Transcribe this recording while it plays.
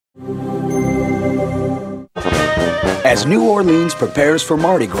As New Orleans prepares for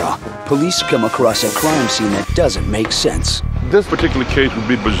Mardi Gras, police come across a crime scene that doesn't make sense. This particular case would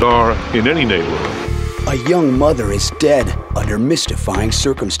be bizarre in any neighborhood. A young mother is dead under mystifying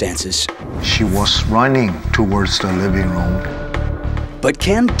circumstances. She was running towards the living room. But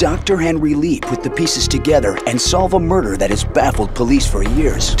can Dr. Henry Lee put the pieces together and solve a murder that has baffled police for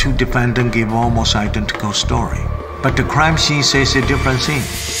years? Two defendants gave almost identical story, but the crime scene says a different thing.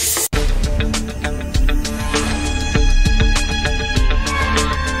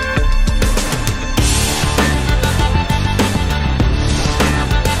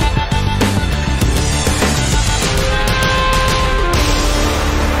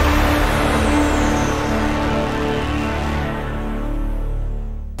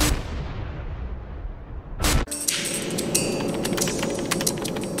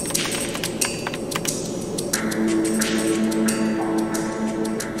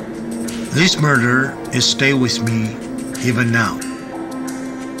 This murder is stay with me even now.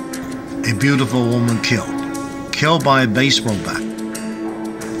 A beautiful woman killed by a baseball bat.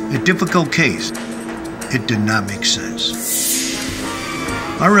 A difficult case. It did not make sense.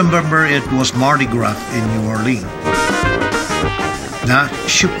 I remember it was Mardi Gras in New Orleans. That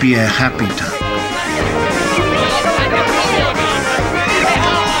should be a happy time.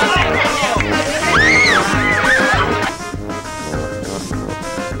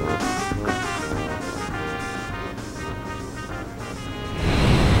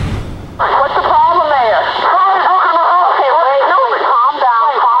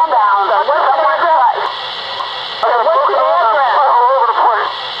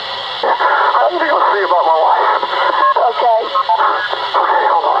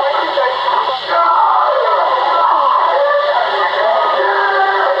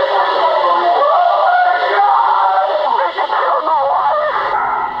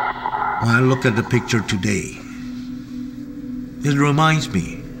 When I look at the picture today, it reminds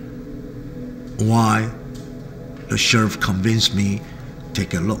me why the sheriff convinced me to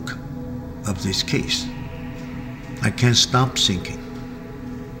take a look of this case. I can't stop thinking.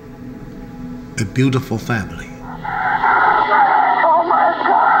 A beautiful family. Oh my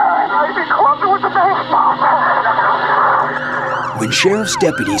God! I'd be clubbing with the baseball bat. When sheriff's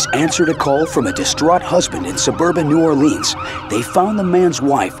deputies answered a call from a distraught husband in suburban New Orleans, they found the man's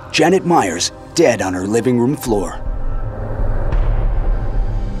wife, Janet Myers, dead on her living room floor.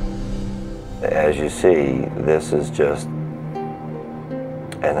 As you see, this is just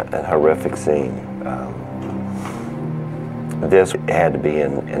an horrific scene. This had to be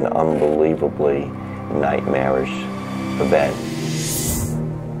an unbelievably nightmarish event.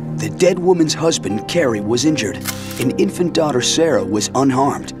 The dead woman's husband, Kerry, was injured. An infant daughter, Sarah, was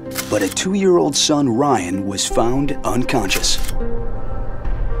unharmed, but a 2-year-old son, Ryan, was found unconscious.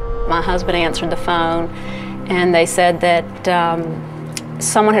 My husband answered the phone, and they said that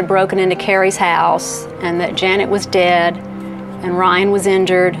someone had broken into Kerry's house and that Janet was dead and Ryan was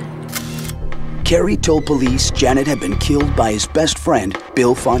injured. Kerry told police Janet had been killed by his best friend,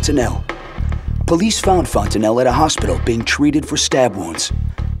 Bill Fontanille. Police found Fontanille at a hospital being treated for stab wounds.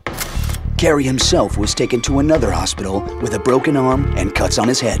 Kerry himself was taken to another hospital with a broken arm and cuts on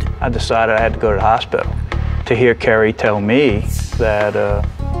his head. I decided I had to go to the hospital to hear Kerry tell me that,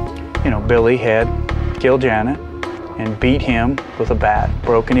 Billy had killed Janet and beat him with a bat,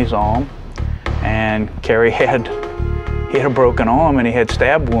 broken his arm, and Kerry had a broken arm and he had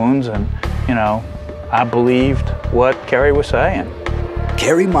stab wounds, and I believed what Kerry was saying.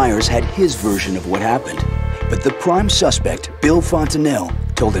 Kerry Myers had his version of what happened, but the prime suspect, Bill Fontanille,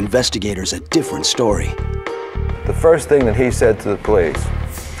 told investigators a different story. The first thing that he said to the police,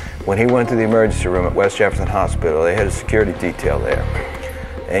 when he went to the emergency room at West Jefferson Hospital, they had a security detail there,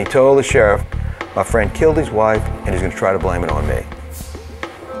 and he told the sheriff, my friend killed his wife and he's going to try to blame it on me.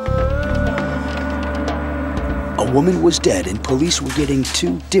 A woman was dead and police were getting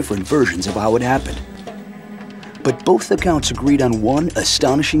two different versions of how it happened. But both accounts agreed on one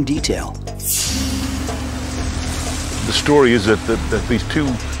astonishing detail. The story is that these two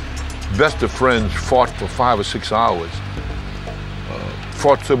best of friends fought for 5 or 6 hours.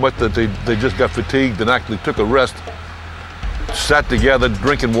 Fought so much that they just got fatigued and actually took a rest, sat together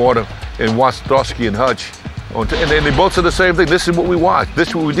drinking water and watched Starsky and Hutch. And they both said the same thing, this is what we watched, this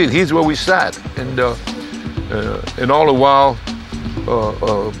is what we did, here's where we sat. And all the while,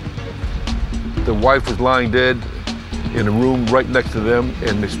 the wife was lying dead in a room right next to them,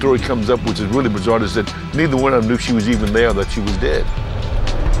 and the story comes up, which is really bizarre, is that neither one of them knew she was even there, that she was dead.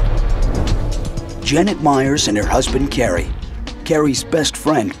 Janet Myers and her husband, Kerry, Kerry's best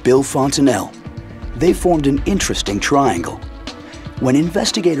friend, Bill Fontanille, they formed an interesting triangle. When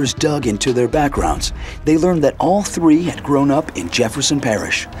investigators dug into their backgrounds, they learned that all three had grown up in Jefferson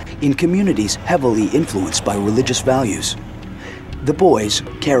Parish, in communities heavily influenced by religious values. The boys,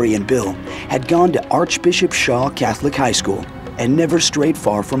 Kerry and Bill, had gone to Archbishop Shaw Catholic High School and never strayed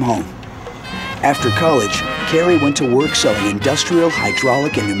far from home. After college, Kerry went to work selling industrial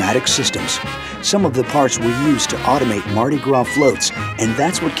hydraulic and pneumatic systems. Some of the parts were used to automate Mardi Gras floats, and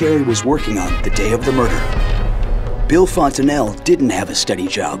that's what Kerry was working on the day of the murder. Bill Fontanille didn't have a steady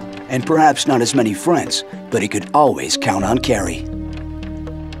job, and perhaps not as many friends, but he could always count on Kerry.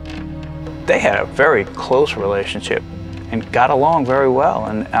 They had a very close relationship and got along very well.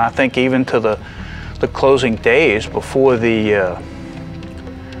 And I think even to the closing days before the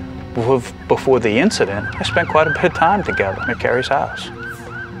incident, I spent quite a bit of time together at Kerry's house.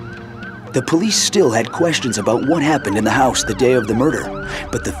 The police still had questions about what happened in the house the day of the murder,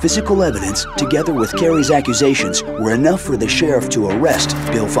 but the physical evidence, together with Kerry's accusations, were enough for the sheriff to arrest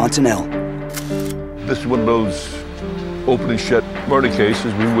Bill Fontanille. This is one of those open and shut murder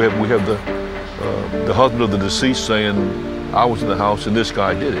cases. We have the husband of the deceased saying, "I was in the house and this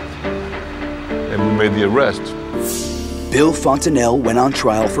guy did it," and we made the arrest. Bill Fontanille went on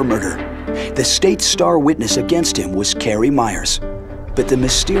trial for murder. The state's star witness against him was Kerry Myers. But the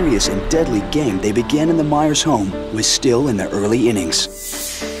mysterious and deadly game they began in the Myers home was still in the early innings.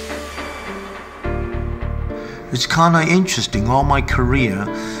 It's kind of interesting. All my career,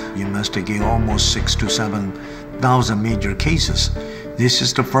 you investigate almost 6,000 to 7,000 major cases. This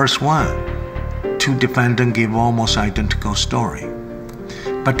is the first one. Two defendants give almost identical story.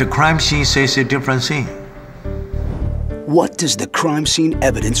 But the crime scene says a different thing. What does the crime scene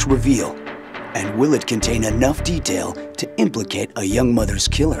evidence reveal? And will it contain enough detail to implicate a young mother's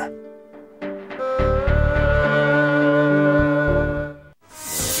killer?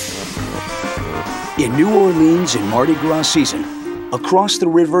 In New Orleans in Mardi Gras season, across the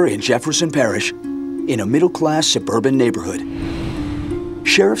river in Jefferson Parish, in a middle-class suburban neighborhood,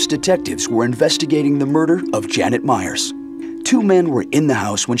 sheriff's detectives were investigating the murder of Janet Myers. Two men were in the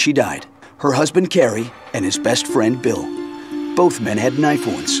house when she died, her husband Kerry and his best friend Bill. Both men had knife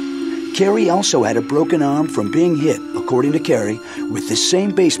wounds. Kerry also had a broken arm from being hit, according to Kerry, with the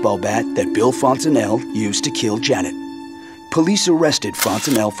same baseball bat that Bill Fontanille used to kill Janet. Police arrested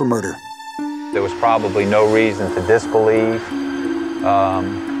Fontanille for murder. There was probably no reason to disbelieve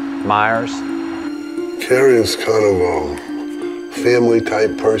Myers. Kerry is kind of a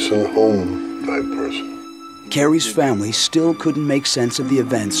family-type person, home-type person. Kerry's family still couldn't make sense of the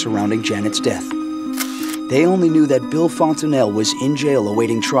events surrounding Janet's death. They only knew that Bill Fontanille was in jail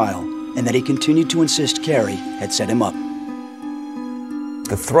awaiting trial, and that he continued to insist Kerry had set him up.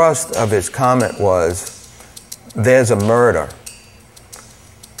 The thrust of his comment was, "There's a murder.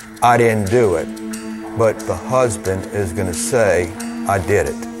 I didn't do it, but the husband is going to say I did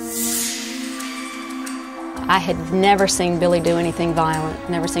it." I had never seen Billy do anything violent,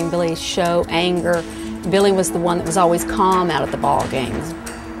 never seen Billy show anger. Billy was the one that was always calm out at the ball games.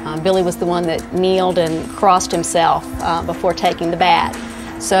 Billy was the one that kneeled and crossed himself before taking the bat.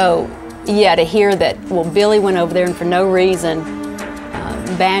 So, yeah, to hear that, well, Billy went over there and for no reason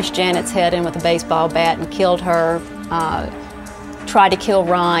bashed Janet's head in with a baseball bat and killed her, tried to kill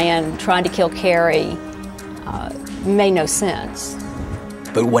Ryan, tried to kill Kerry, made no sense.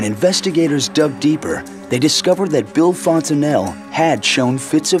 But when investigators dug deeper, they discovered that Bill Fontanille had shown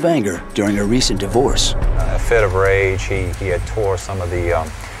fits of anger during a recent divorce. A fit of rage, he had tore some of the,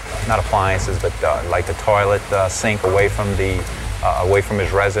 not appliances, but like the toilet sink away from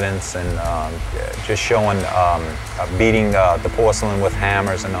his residence, and just showing, beating the porcelain with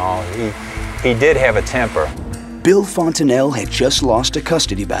hammers and all. He did have a temper. Bill Fontanille had just lost a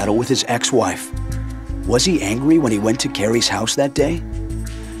custody battle with his ex-wife. Was he angry when he went to Kerry's house that day?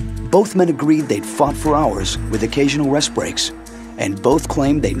 Both men agreed they'd fought for hours with occasional rest breaks, and both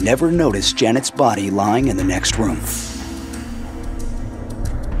claimed they never noticed Janet's body lying in the next room.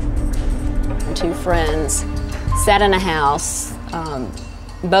 Two friends sat in a house,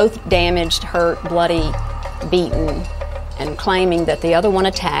 both damaged, hurt, bloody, beaten, and claiming that the other one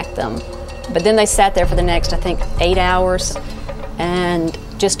attacked them. But then they sat there for the next, I think, 8 hours and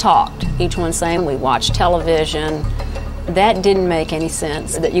just talked, each one saying, "We watched television." That didn't make any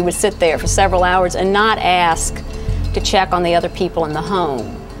sense, that you would sit there for several hours and not ask to check on the other people in the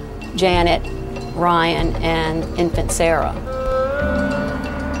home, Janet, Ryan, and infant Sarah.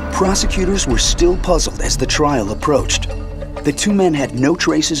 Prosecutors were still puzzled as the trial approached. The two men had no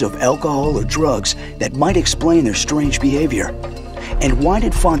traces of alcohol or drugs that might explain their strange behavior. And why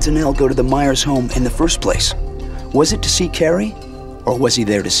did Fontanille go to the Myers home in the first place? Was it to see Kerry, or was he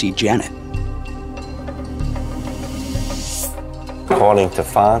there to see Janet? According to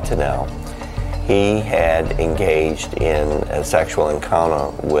Fontanille, he had engaged in a sexual encounter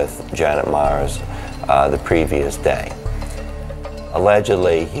with Janet Myers the previous day.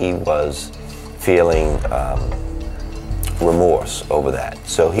 Allegedly, he was feeling remorse over that,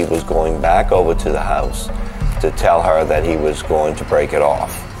 so he was going back over to the house to tell her that he was going to break it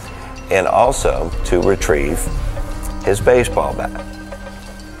off, and also to retrieve his baseball bat,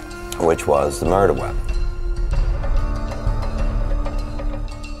 which was the murder weapon.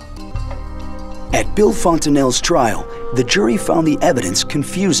 At Bill Fontanille's trial, the jury found the evidence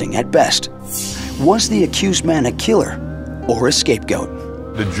confusing at best. Was the accused man a killer or a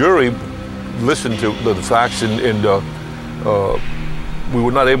scapegoat? The jury listened to the facts, and we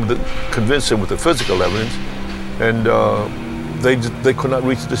were not able to convince them with the physical evidence, and they could not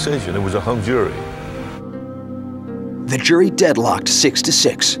reach a decision. It was a hung jury. The jury deadlocked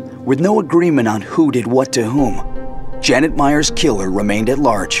 6-6, with no agreement on who did what to whom. Janet Myers' killer remained at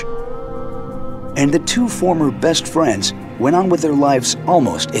large. And the two former best friends went on with their lives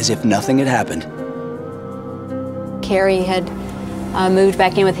almost as if nothing had happened. Kerry had moved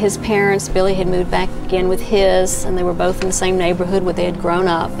back in with his parents. Billy had moved back in with his, and they were both in the same neighborhood where they had grown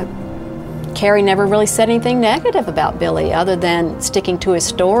up. Kerry never really said anything negative about Billy, other than sticking to his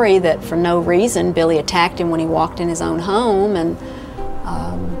story that for no reason Billy attacked him when he walked in his own home and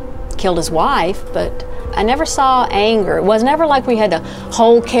killed his wife. But I never saw anger. It was never like we had to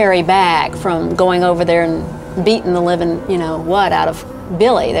hold Kerry back from going over there and beating the living, you know, what out of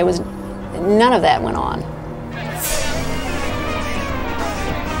Billy. There was none of that went on.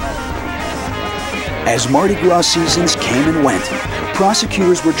 As Mardi Gras seasons came and went,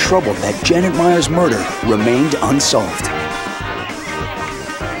 prosecutors were troubled that Janet Myers' murder remained unsolved.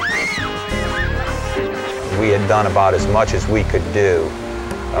 We had done about as much as we could do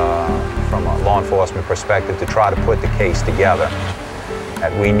from a law enforcement perspective to try to put the case together.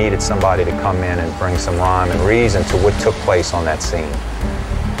 That we needed somebody to come in and bring some rhyme and reason to what took place on that scene.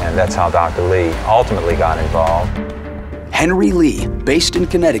 And that's how Dr. Lee ultimately got involved. Henry Lee, based in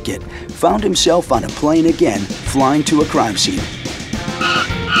Connecticut, found himself on a plane again, flying to a crime scene.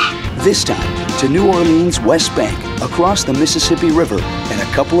 This time to New Orleans' West Bank, across the Mississippi River, and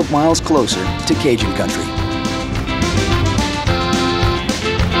a couple of miles closer to Cajun country.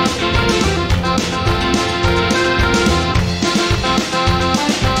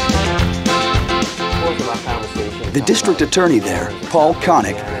 The district attorney there, Paul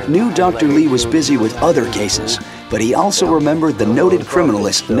Connick, knew Dr. Lee was busy with other cases, but he also remembered the noted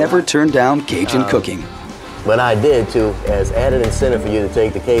criminalist never turned down Cajun cooking. But I did too, as added incentive for you to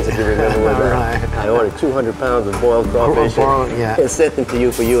take the case, if you remember, was I ordered 200 pounds of boiled crawfish and sent them to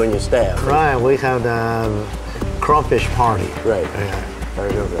you for you and your staff. Right, we had a crawfish party. Right. I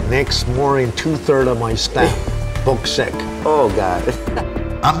remember. Next morning, 2/3 of my staff booked sick. Oh, God.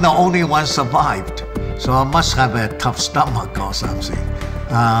 I'm the only one survived, so I must have a tough stomach or something.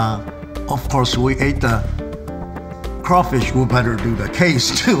 Of course, we ate the crawfish, we better do the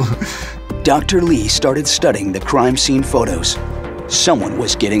case too. Dr. Lee started studying the crime scene photos. Someone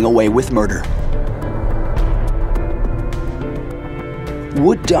was getting away with murder.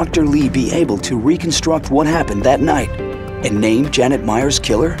 Would Dr. Lee be able to reconstruct what happened that night and name Janet Myers'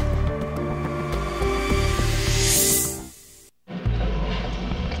 killer?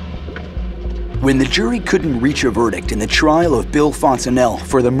 When the jury couldn't reach a verdict in the trial of Bill Fontanille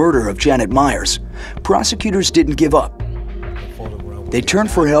for the murder of Janet Myers, prosecutors didn't give up. They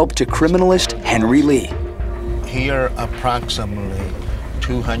turned for help to criminalist Henry Lee. Here, approximately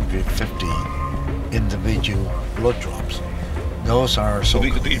 250 individual blood drops. Those are so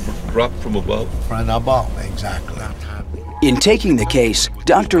These dropped from above? From above, exactly. In taking the case,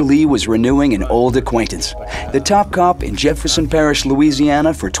 Dr. Lee was renewing an old acquaintance, the top cop in Jefferson Parish,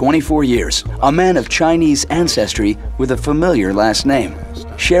 Louisiana for 24 years, a man of Chinese ancestry with a familiar last name,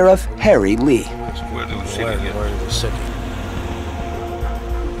 Sheriff Harry Lee. Where do the city?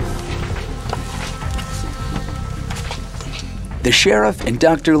 The sheriff and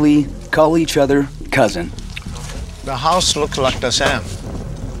Dr. Lee call each other cousin. The house looks like the same.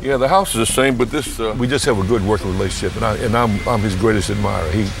 Yeah, the house is the same, but this we just have a good working relationship, and I'm his greatest admirer.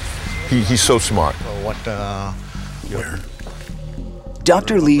 He's so smart. Where?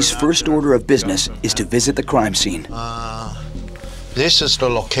 Dr. Lee's first order of business is to visit the crime scene. This is the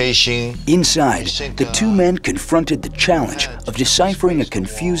location. Inside, the two men confronted the challenge of deciphering a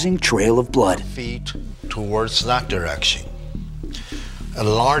confusing trail of blood. Feet towards that direction. A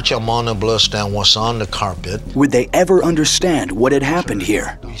large amount of blood stain was on the carpet. Would they ever understand what had happened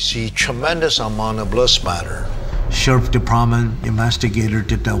here? We see tremendous amount of blood spatter. Sheriff Department investigator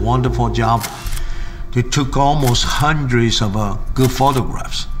did a wonderful job They took almost hundreds of good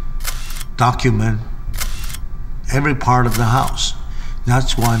photographs, document every part of the house.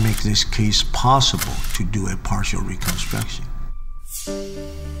 That's why it makes this case possible to do a partial reconstruction.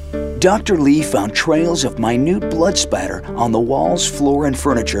 Dr. Lee found trails of minute blood spatter on the walls, floor, and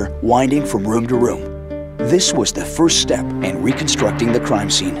furniture winding from room to room. This was the first step in reconstructing the crime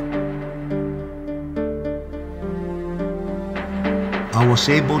scene. I was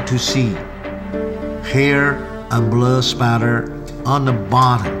able to see hair and blood spatter on the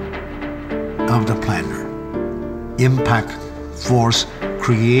bottom of the planter. Impact force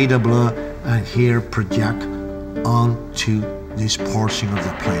create the blood and hair project onto this portion of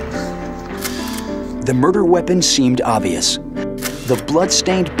the planter. The murder weapon seemed obvious. The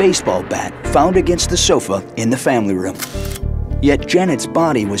blood-stained baseball bat found against the sofa in the family room. Yet Janet's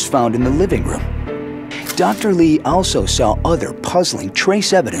body was found in the living room. Dr. Lee also saw other puzzling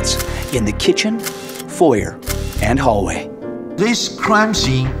trace evidence in the kitchen, foyer, and hallway. This crime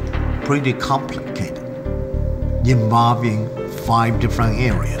scene pretty complicated, involving 5 different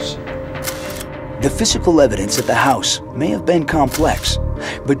areas. The physical evidence at the house may have been complex,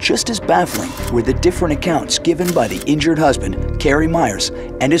 but just as baffling were the different accounts given by the injured husband, Kerry Myers,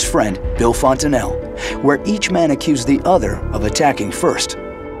 and his friend, Bill Fontanille, where each man accused the other of attacking first.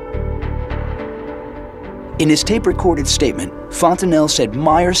 In his tape-recorded statement, Fontanille said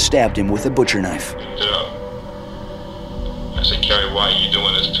Myers stabbed him with a butcher knife. I said, Kerry, why are you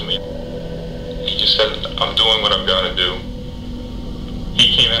doing this to me? He just said, I'm doing what I'm gonna do.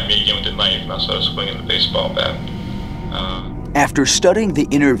 He came at me again with the knife and I started swinging the baseball bat. After studying the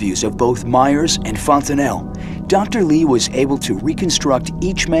interviews of both Myers and Fontanille, Dr. Lee was able to reconstruct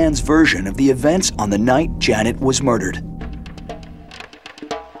each man's version of the events on the night Janet was murdered.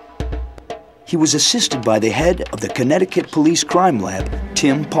 He was assisted by the head of the Connecticut Police Crime Lab,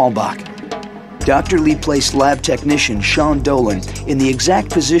 Tim Paulbach. Dr. Lee placed lab technician Sean Dolan in the exact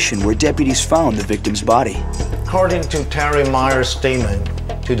position where deputies found the victim's body. According to Kerry Myers' statement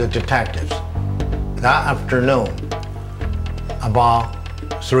to the detectives, that afternoon, about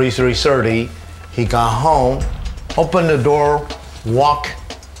 3:30, he got home, opened the door, walked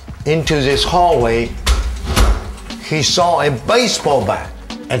into this hallway. He saw a baseball bat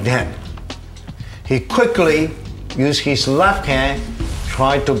at him. He quickly used his left hand,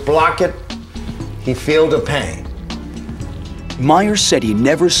 tried to block it. He felt the pain. Myers said he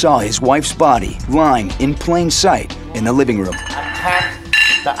never saw his wife's body lying in plain sight in the living room. Attacked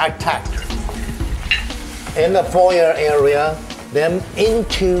the attacker. In the foyer area, then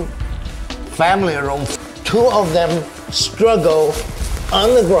into family room. 2 of them struggle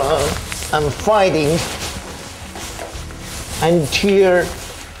on the ground and fighting until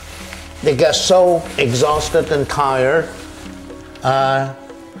they got so exhausted and tired,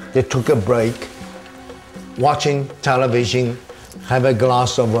 they took a break, watching television, have a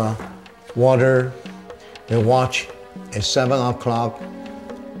glass of water. They watch at 7 o'clock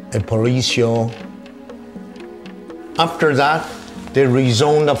a police show. After that, they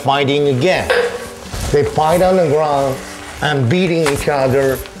resume the fighting again. They fight on the ground and beating each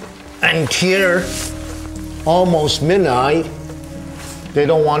other until almost midnight. They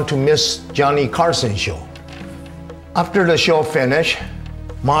don't want to miss Johnny Carson's show. After the show finished,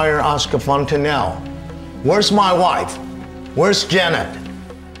 Meyer asked Fontanille, "Where's my wife? Where's Janet?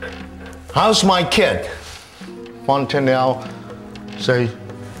 How's my kid?" Fontanille said,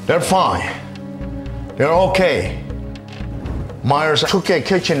 "They're fine. They're okay." Myers took a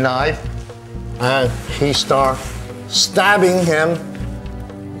kitchen knife and he started stabbing him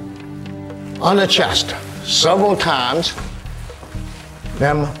on the chest several times.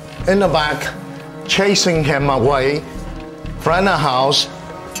 Then in the back, chasing him away from the house.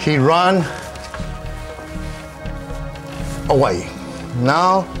 He ran away.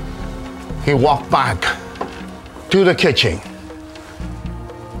 Now he walked back to the kitchen,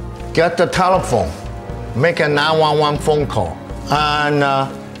 get the telephone, make a 911 phone call, and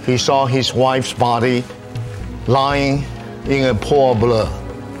he saw his wife's body lying in a pool of blood.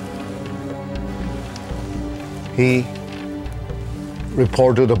 He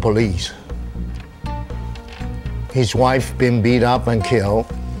reported to the police. His wife been beat up and killed.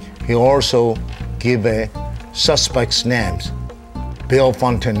 He also gave a suspect's names, Bill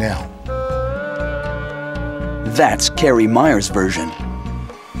Fontanille. That's Kerry Myers' version.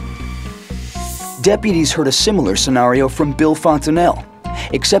 Deputies heard a similar scenario from Bill Fontanille,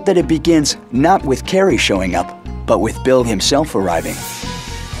 except that it begins not with Kerry showing up, but with Bill himself arriving.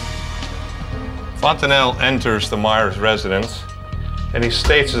 Fontanille enters the Myers residence, and he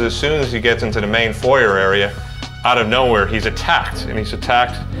states that as soon as he gets into the main foyer area, out of nowhere, he's attacked, and he's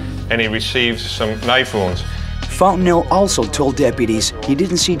attacked and he receives some knife wounds. Fontanille also told deputies he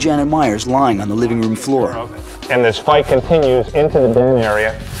didn't see Janet Myers lying on the living room floor. And this fight continues into the den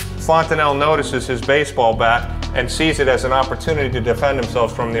area. Fontanille notices his baseball bat and sees it as an opportunity to defend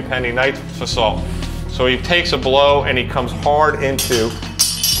himself from the impending knife assault. So he takes a blow and he comes hard into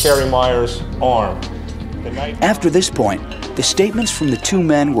Kerry Myers' arm. After this point, the statements from the two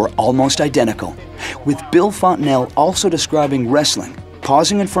men were almost identical, with Bill Fontanille also describing wrestling,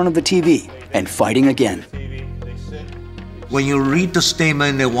 pausing in front of the TV, and fighting again. When you read the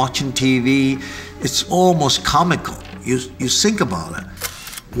statement, they're watching TV, it's almost comical. You think about it.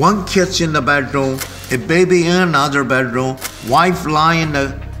 One kid's in the bedroom, a baby in another bedroom, wife lying in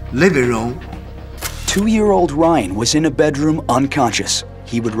the living room. 2-year-old Ryan was in a bedroom unconscious.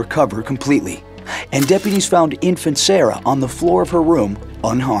 He would recover completely. And deputies found infant Sarah on the floor of her room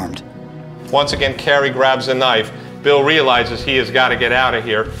unharmed. Once again, Kerry grabs a knife. Bill realizes he has got to get out of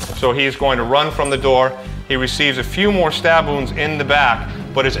here, so he's going to run from the door. He receives a few more stab wounds in the back,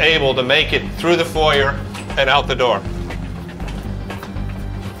 but is able to make it through the foyer and out the door.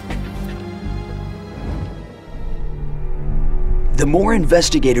 The more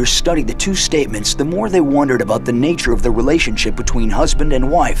investigators studied the two statements, the more they wondered about the nature of the relationship between husband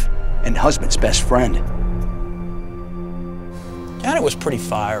and wife, and husband's best friend. Janet was pretty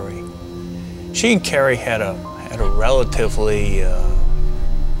fiery. She and Kerry had a relatively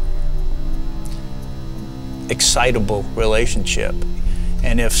excitable relationship,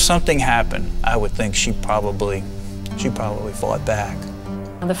 and if something happened, I would think she probably fought back.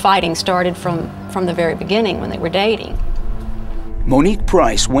 The fighting started from the very beginning when they were dating. Monique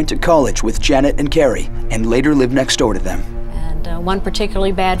Price went to college with Janet and Kerry and later lived next door to them. And one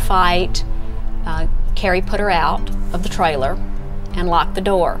particularly bad fight, Kerry put her out of the trailer and locked the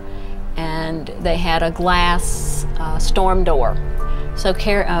door. And they had a glass storm door. So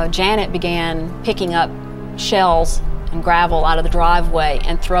Janet began picking up shells and gravel out of the driveway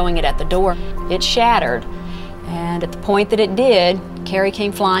and throwing it at the door. It shattered, and at the point that it did, Kerry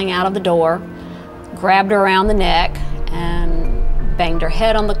came flying out of the door, grabbed her around the neck, and banged her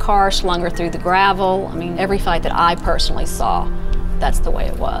head on the car, slung her through the gravel. I mean, every fight that I personally saw, that's the way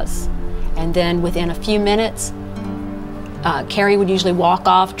it was. And then within a few minutes, Kerry would usually walk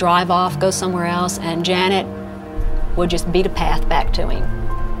off, drive off, go somewhere else, and Janet would just beat a path back to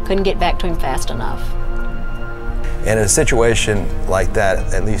him. Couldn't get back to him fast enough. And in a situation like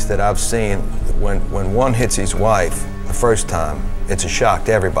that, at least that I've seen, when one hits his wife the first time, it's a shock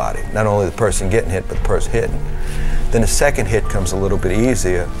to everybody. Not only the person getting hit, but the person hitting. Then the second hit comes a little bit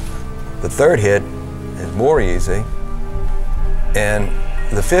easier. The third hit is more easy. And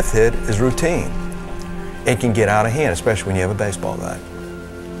the fifth hit is routine. It can get out of hand, especially when you have a baseball bat.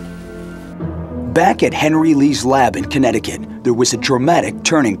 Back at Henry Lee's lab in Connecticut, there was a dramatic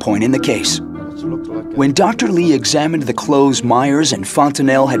turning point in the case. When Dr. Lee examined the clothes Myers and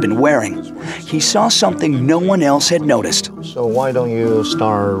Fontanille had been wearing, he saw something no one else had noticed. So why don't you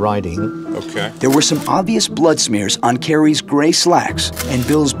start writing? Okay. There were some obvious blood smears on Kerry's gray slacks and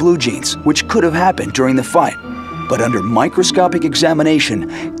Bill's blue jeans, which could have happened during the fight. But under microscopic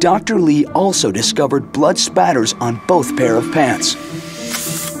examination, Dr. Lee also discovered blood spatters on both pair of pants.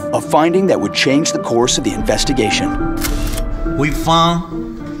 A finding that would change the course of the investigation. We found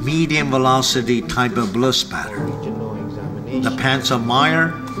medium velocity type of blood spatter. The pants of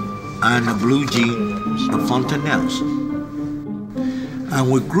Meyer and the blue jeans of Fontanille's. And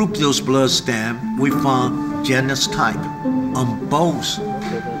we grouped those blood stamps, we found Janet's type on both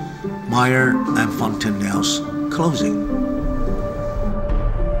Meyer and Fontanille's clothing.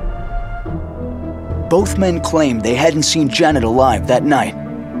 Both men claimed they hadn't seen Janet alive that night,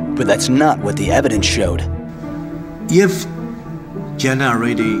 but that's not what the evidence showed. If Janet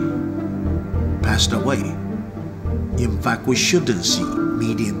already passed away, in fact, we shouldn't see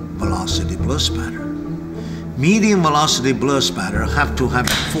medium velocity blood spatter. Medium velocity blood spatter have to have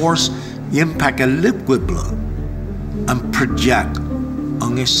a force impact a liquid blood and project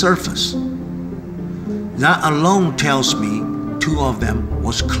on a surface. That alone tells me two of them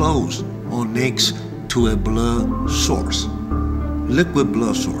was close or next to a blood source, liquid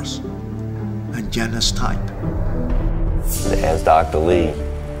blood source, and Janet's type. As Dr. Lee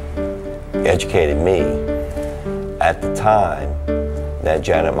educated me, at the time that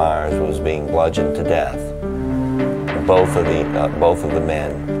Janet Myers was being bludgeoned to death, both of the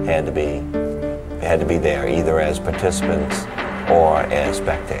men had to be there, either as participants or as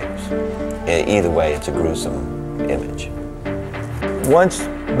spectators. Either way, it's a gruesome image. Once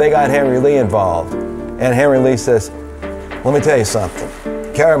they got Henry Lee involved, and Henry Lee says, let me tell you something,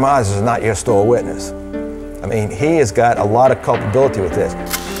 Kerry Myers is not your store witness. I mean, he has got a lot of culpability with this.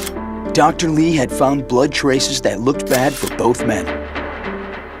 Dr. Lee had found blood traces that looked bad for both men.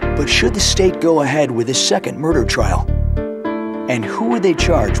 But should the state go ahead with a second murder trial? And who were they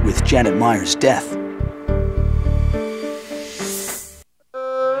charged with Janet Myers' death?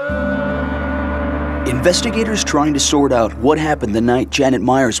 Investigators trying to sort out what happened the night Janet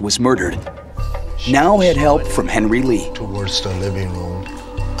Myers was murdered now had help from Henry Lee. Towards the living room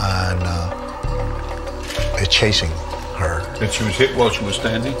and chasing her. And she was hit while she was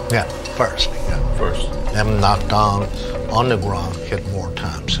standing? Yeah, first. Yeah. First. Then knocked down on the ground, hit more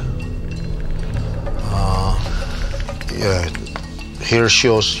times. Yeah, here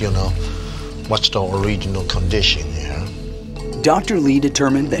shows, what's the original condition here. Dr. Lee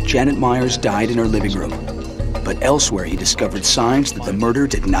determined that Janet Myers died in her living room, but elsewhere he discovered signs that the murder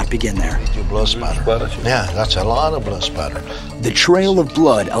did not begin there. Blood spatter. Yeah, that's a lot of blood spatter. The trail of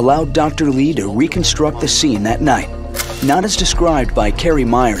blood allowed Dr. Lee to reconstruct the scene that night, not as described by Kerry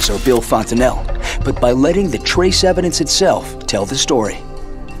Myers or Bill Fontanille, but by letting the trace evidence itself tell the story.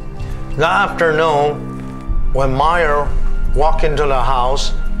 That afternoon, when Meyer walked into the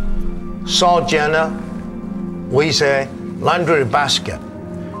house, saw Janet with a laundry basket,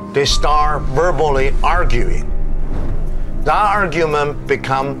 they start verbally arguing. That argument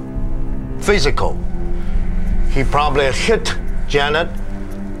become physical. He probably hit Janet,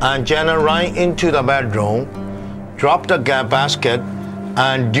 and Janet ran into the bedroom, dropped the basket,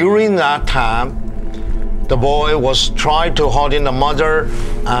 and during that time, the boy was trying to hold in the mother,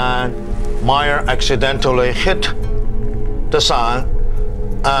 and Meyer accidentally hit the son.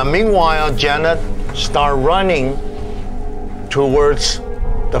 Meanwhile, Janet started running towards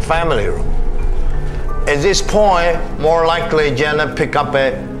the family room. At this point, more likely Janet picked up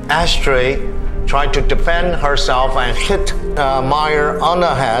an ashtray, tried to defend herself and hit Meyer on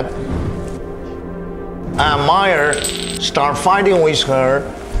the head. And Meyer started fighting with her,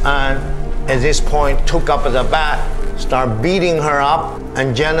 and at this point took up the bat, started beating her up,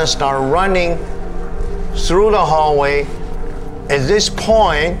 and Janet started running through the hallway. At this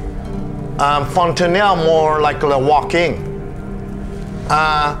point, Fontanille more likely walked in.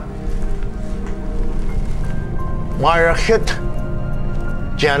 Meyer hit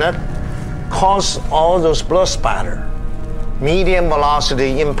Janet, caused all those blood spatter, medium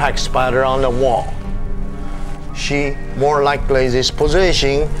velocity impact spatter on the wall. She more likely is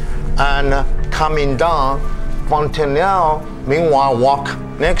positioning and coming down. Fontanille, meanwhile, walk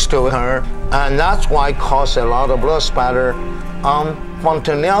next to her, and that's why caused a lot of blood spatter on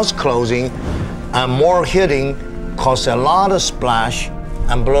Fontanille's clothing, and more hitting caused a lot of splash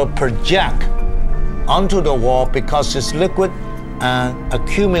and blood project onto the wall because it's liquid and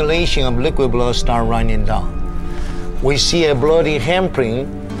accumulation of liquid blood start running down. We see a bloody handprint,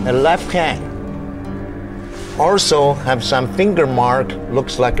 a left hand. Also have some finger mark,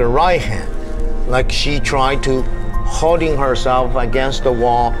 looks like a right hand, like she tried to holding herself against the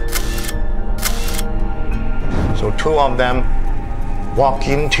wall. So two of them walk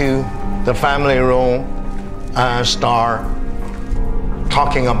into the family room and start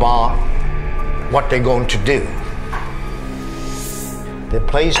talking about what they're going to do. They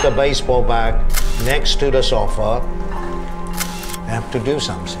place the baseball bat next to the sofa. They have to do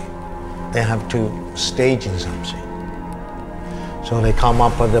something. They have to stage in something. So they come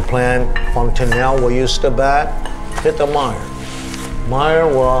up with a plan. Fontanille will use the bat, hit the Meyer. Meyer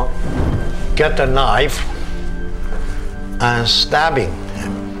will get the knife and stabbing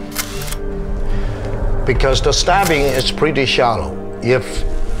him. Because the stabbing is pretty shallow. If,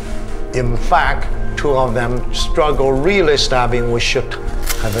 in fact, two of them struggle really stabbing, we should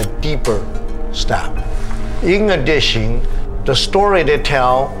have a deeper stab. In addition, the story they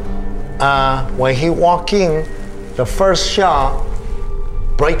tell, when he walked in, the first shot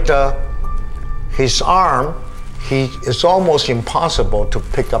break his arm. It's almost impossible to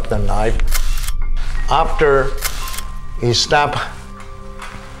pick up the knife. After he stabbed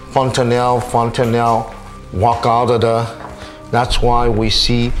Fontanille walk out of that's why we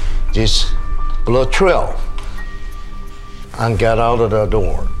see this blood trail and get out of the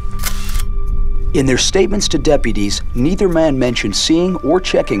door. In their statements to deputies, neither man mentioned seeing or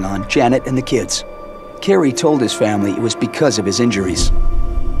checking on Janet and the kids. Kerry told his family it was because of his injuries.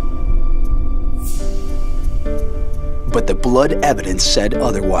 But the blood evidence said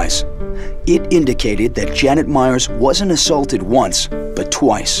otherwise. It indicated that Janet Myers wasn't assaulted once, but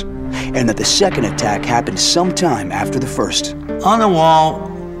twice, and that the second attack happened sometime after the first. On the wall,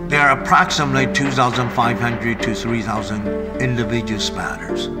 there are approximately 2,500 to 3,000 individual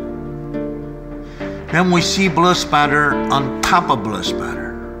spatters. Then we see blood spatter on top of blood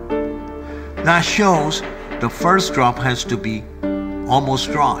spatter. That shows the first drop has to be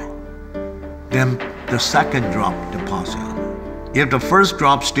almost dry. then the second drop deposit. If the first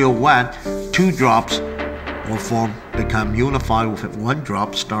drop still wet, 2 drops will become unified with 1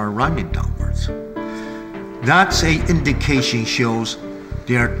 drop start running downwards. That's an indication shows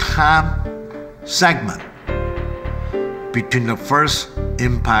their time segment between the first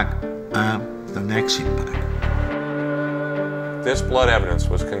impact and the next impact. This blood evidence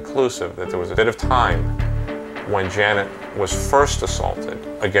was conclusive that there was a bit of time when Janet was first assaulted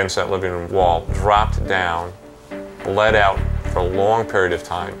against that living room wall, dropped down, bled out for a long period of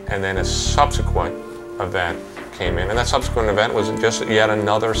time, and then a subsequent event came in. And that subsequent event was just yet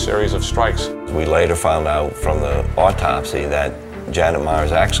another series of strikes. We later found out from the autopsy that Janet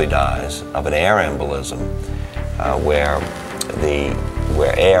Myers actually dies of an air embolism, where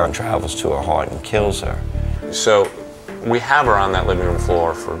air travels to her heart and kills her. So we have her on that living room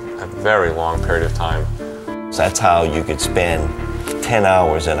floor for a very long period of time. So that's how you could spend 10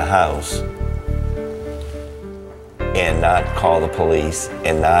 hours in a house and not call the police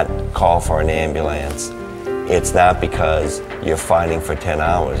and not call for an ambulance. It's not because you're fighting for 10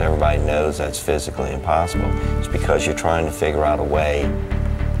 hours. Everybody knows that's physically impossible. It's because you're trying to figure out a way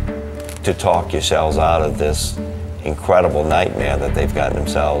to talk yourselves out of this incredible nightmare that they've gotten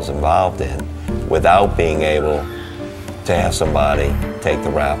themselves involved in without being able to have somebody take the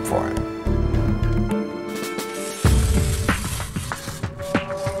rap for it.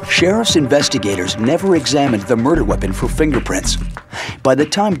 Sheriff's investigators never examined the murder weapon for fingerprints. By the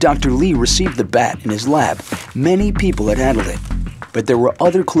time Dr. Lee received the bat in his lab, many people had handled it. But there were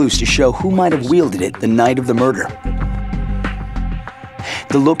other clues to show who might have wielded it the night of the murder.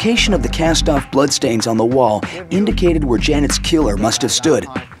 The location of the cast-off bloodstains on the wall indicated where Janet's killer must have stood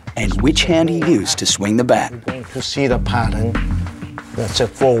and which hand he used to swing the bat. You're going to see the pattern. That's a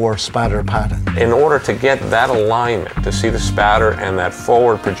forward spatter pattern. In order to get that alignment, to see the spatter and that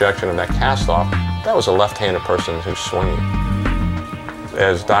forward projection of that cast-off, that was a left-handed person who's swinging.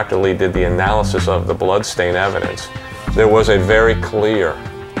 As Dr. Lee did the analysis of the bloodstain evidence, there was a very clear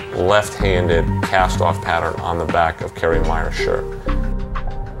left-handed cast-off pattern on the back of Kerry Myers' shirt.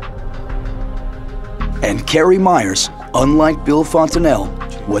 And Kerry Myers, unlike Bill Fontanille,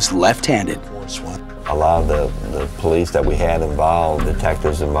 was left-handed. A lot of the police that we had involved,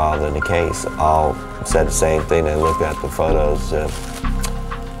 detectives involved in the case, all said the same thing. They looked at the photos.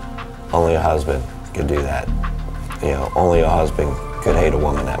 Only a husband could do that. You know, only a husband could hate a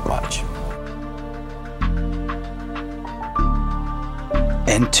woman that much.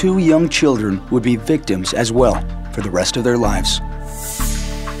 And 2 young children would be victims as well for the rest of their lives.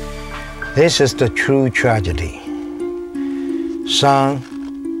 This is the true tragedy. Son,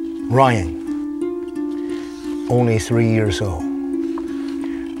 Ryan, only 3 years old.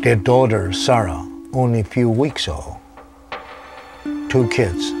 Their daughter, Sarah, only a few weeks old. 2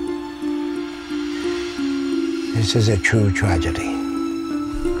 kids. This is a true tragedy.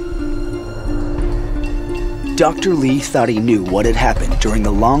 Dr. Lee thought he knew what had happened during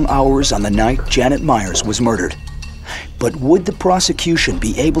the long hours on the night Janet Myers was murdered. But would the prosecution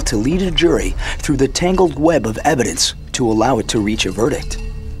be able to lead a jury through the tangled web of evidence to allow it to reach a verdict?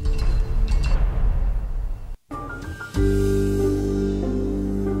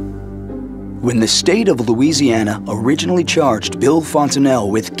 When the state of Louisiana originally charged Bill Fontanille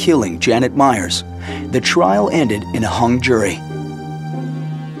with killing Janet Myers, the trial ended in a hung jury.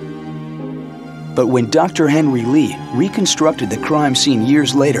 But when Dr. Henry Lee reconstructed the crime scene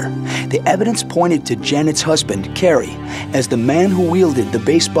years later, the evidence pointed to Janet's husband, Kerry, as the man who wielded the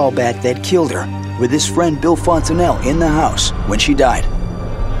baseball bat that killed her, with his friend Bill Fontanille in the house when she died.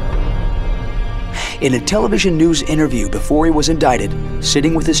 In a television news interview before he was indicted,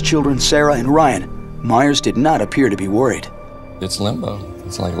 sitting with his children Sarah and Ryan, Myers did not appear to be worried. It's limbo.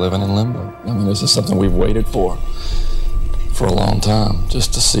 It's like living in limbo. I mean, this is something we've waited for a long time,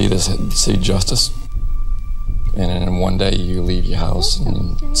 just to see justice. And then one day you leave your house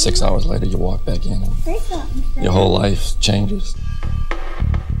and 6 hours later you walk back in and your whole life changes.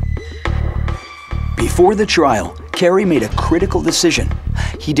 Before the trial, Kerry made a critical decision.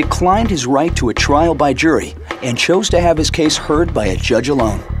 He declined his right to a trial by jury and chose to have his case heard by a judge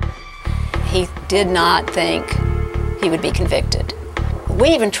alone. He did not think he would be convicted. We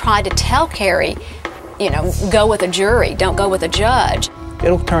even tried to tell Kerry, you know, go with a jury, don't go with a judge.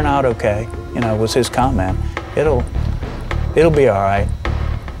 It'll turn out okay, you know, was his comment. It'll be all right.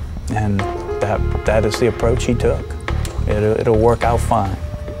 And that is the approach he took. It'll work out fine.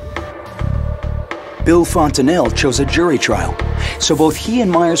 Bill Fontanille chose a jury trial, so both he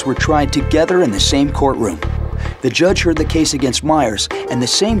and Myers were tried together in the same courtroom. The judge heard the case against Myers, and the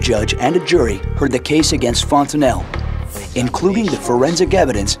same judge and a jury heard the case against Fontanille. including the forensic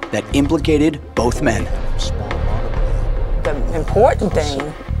evidence that implicated both men. The important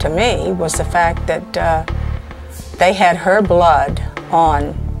thing to me was the fact that they had her blood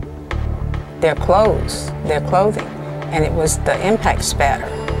on their clothes, their clothing, and it was the impact spatter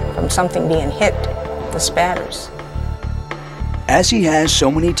from something being hit, the spatters. As he has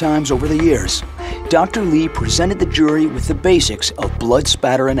so many times over the years, Dr. Lee presented the jury with the basics of blood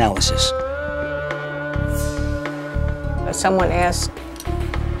spatter analysis. Someone asked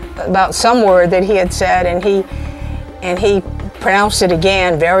about some word that he had said, and he pronounced it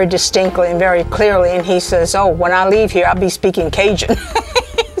again very distinctly and very clearly, and he says, "Oh, when I leave here, I'll be speaking Cajun."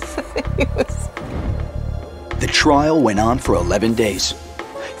 The trial went on for 11 days.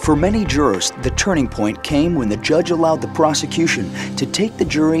 For many jurors, the turning point came when the judge allowed the prosecution to take the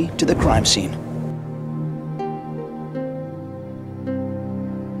jury to the crime scene.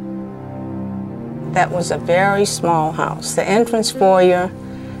 That was a very small house. The entrance foyer,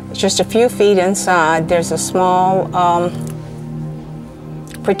 just a few feet inside, there's a small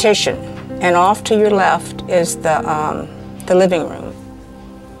partition, and off to your left is the living room.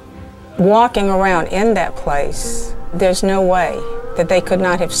 Walking around in that place, there's no way that they could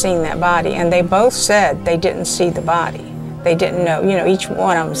not have seen that body, and they both said they didn't see the body. They didn't know, you know, each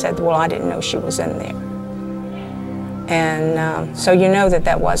one of them said, well, I didn't know she was in there. And so you know that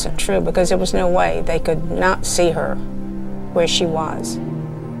that wasn't true, because there was no way they could not see her where she was.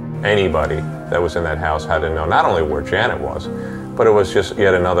 Anybody that was in that house had to know not only where Janet was, but it was just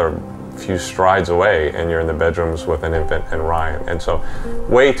yet another few strides away, and you're in the bedrooms with an infant and Ryan. And so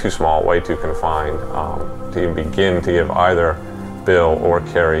way too small, way too confined to begin to give either Bill or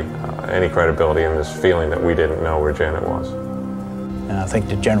Kerry any credibility in this feeling that we didn't know where Janet was. And I think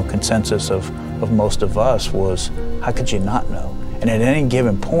the general consensus of most of us was, how could you not know? And at any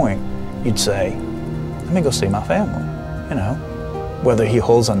given point, you'd say, let me go see my family, you know. Whether he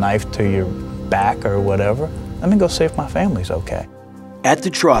holds a knife to your back or whatever, let me go see if my family's okay. At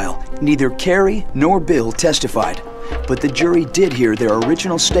the trial, neither Kerry nor Bill testified, but the jury did hear their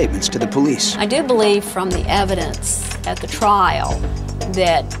original statements to the police. I do believe from the evidence at the trial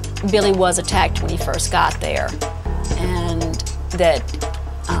that Billy was attacked when he first got there, and that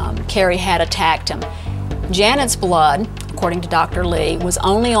Kerry had attacked him. Janet's blood, according to Dr. Lee, was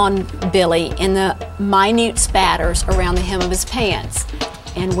only on Billy in the minute spatters around the hem of his pants.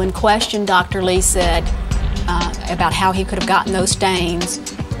 And when questioned, Dr. Lee said about how he could have gotten those stains,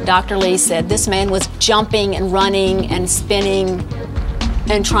 Dr. Lee said this man was jumping and running and spinning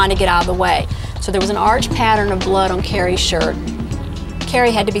and trying to get out of the way. So there was an arch pattern of blood on Kerry's shirt.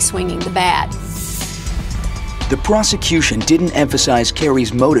 Kerry had to be swinging the bat. The prosecution didn't emphasize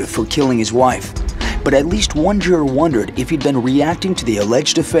Kerry's motive for killing his wife, but at least one juror wondered if he'd been reacting to the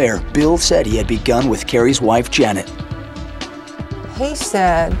alleged affair Bill said he had begun with Kerry's wife, Janet. He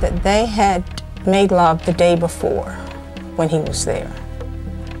said that they had made love the day before when he was there.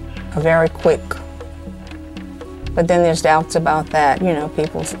 A very quick. But then there's doubts about that, you know,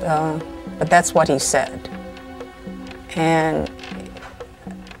 people, but that's what he said. And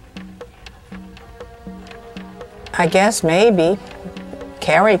I guess maybe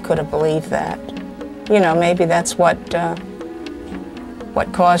Kerry could have believed that. You know, maybe that's what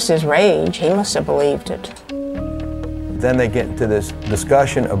caused his rage. He must have believed it. Then they get into this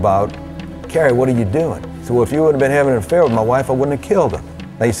discussion about, Kerry, what are you doing? So, well, if you would have been having an affair with my wife, I wouldn't have killed her.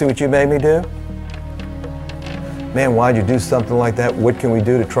 Now you see what you made me do? Man, why'd you do something like that? What can we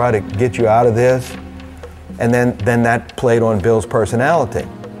do to try to get you out of this? And then that played on Bill's personality,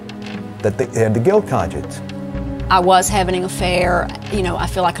 that they had the guilt conscience. I was having an affair, you know, I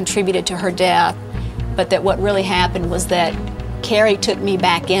feel I contributed to her death, but that what really happened was that Kerry took me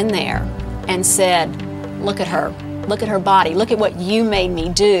back in there and said, look at her body, look at what you made me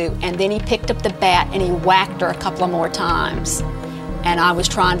do. And then he picked up the bat and he whacked her a couple of more times. And I was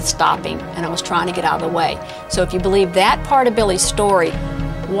trying to stop him, and I was trying to get out of the way. So if you believe that part of Billy's story,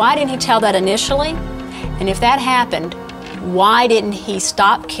 why didn't he tell that initially? And if that happened, why didn't he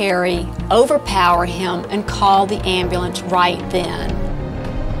stop Kerry, overpower him, and call the ambulance right then?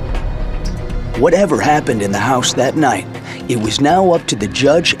 Whatever happened in the house that night, it was now up to the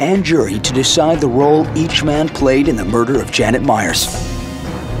judge and jury to decide the role each man played in the murder of Janet Myers.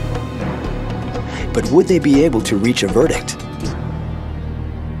 But would they be able to reach a verdict?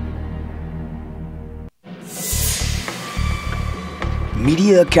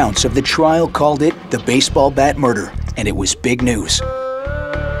 Media accounts of the trial called it the baseball bat murder, and it was big news.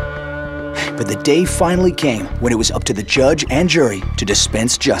 But the day finally came when it was up to the judge and jury to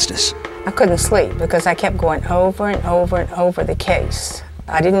dispense justice. I couldn't sleep because I kept going over and over and over the case.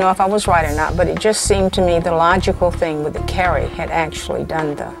 I didn't know if I was right or not, but it just seemed to me the logical thing that Kerry had actually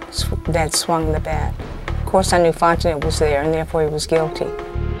done that swung the bat. Of course, I knew Fontanille was there, and therefore he was guilty.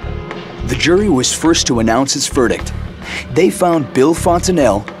 The jury was first to announce its verdict. They found Bill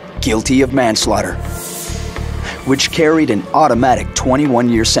Fontanille guilty of manslaughter, which carried an automatic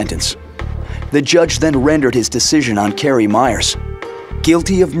 21-year sentence. The judge then rendered his decision on Kerry Myers,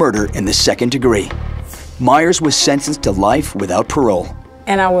 guilty of murder in the second degree. Myers was sentenced to life without parole.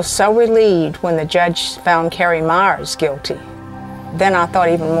 And I was so relieved when the judge found Kerry Myers guilty. Then I thought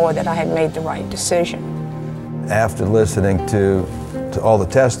even more that I had made the right decision. After listening to all the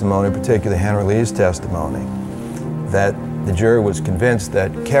testimony, particularly Henry Lee's testimony, that the jury was convinced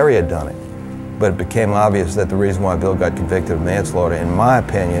that Kerry had done it. But it became obvious that the reason why Bill got convicted of manslaughter, in my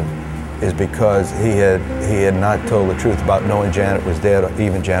opinion, is because he had not told the truth about knowing Janet was dead, or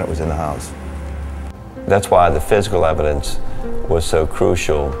even Janet was in the house. That's why the physical evidence was so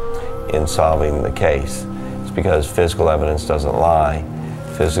crucial in solving the case. It's because physical evidence doesn't lie,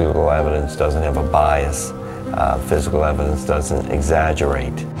 physical evidence doesn't have a bias, physical evidence doesn't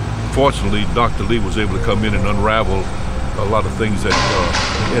exaggerate. Fortunately, Dr. Lee was able to come in and unravel a lot of things that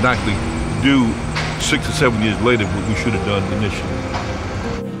and actually do 6 or 7 years later what we should have done initially.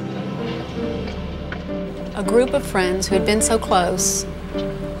 A group of friends who had been so close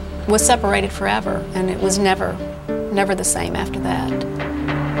was separated forever, and it was never the same after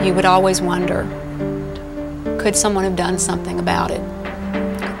that. You would always wonder, could someone have done something about it?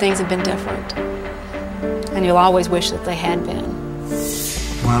 Could things have been different? And you'll always wish that they had been.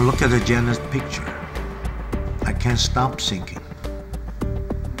 When I look at the Janet's picture, I can't stop thinking.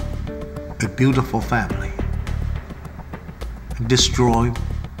 A beautiful family, destroyed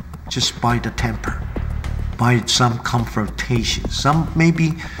just by the temper, by some confrontation, some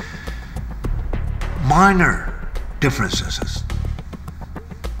maybe minor differences.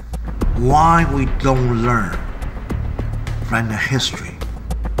 Why we don't learn from the history?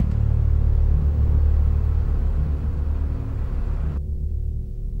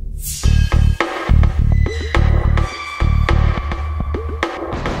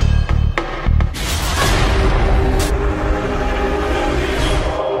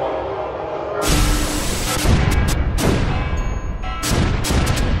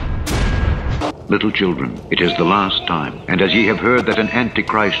 Little children, it is the last time. And as ye have heard that an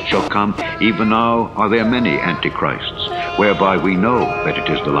Antichrist shall come, even now are there many Antichrists, whereby we know that it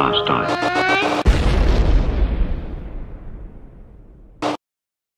is the last time.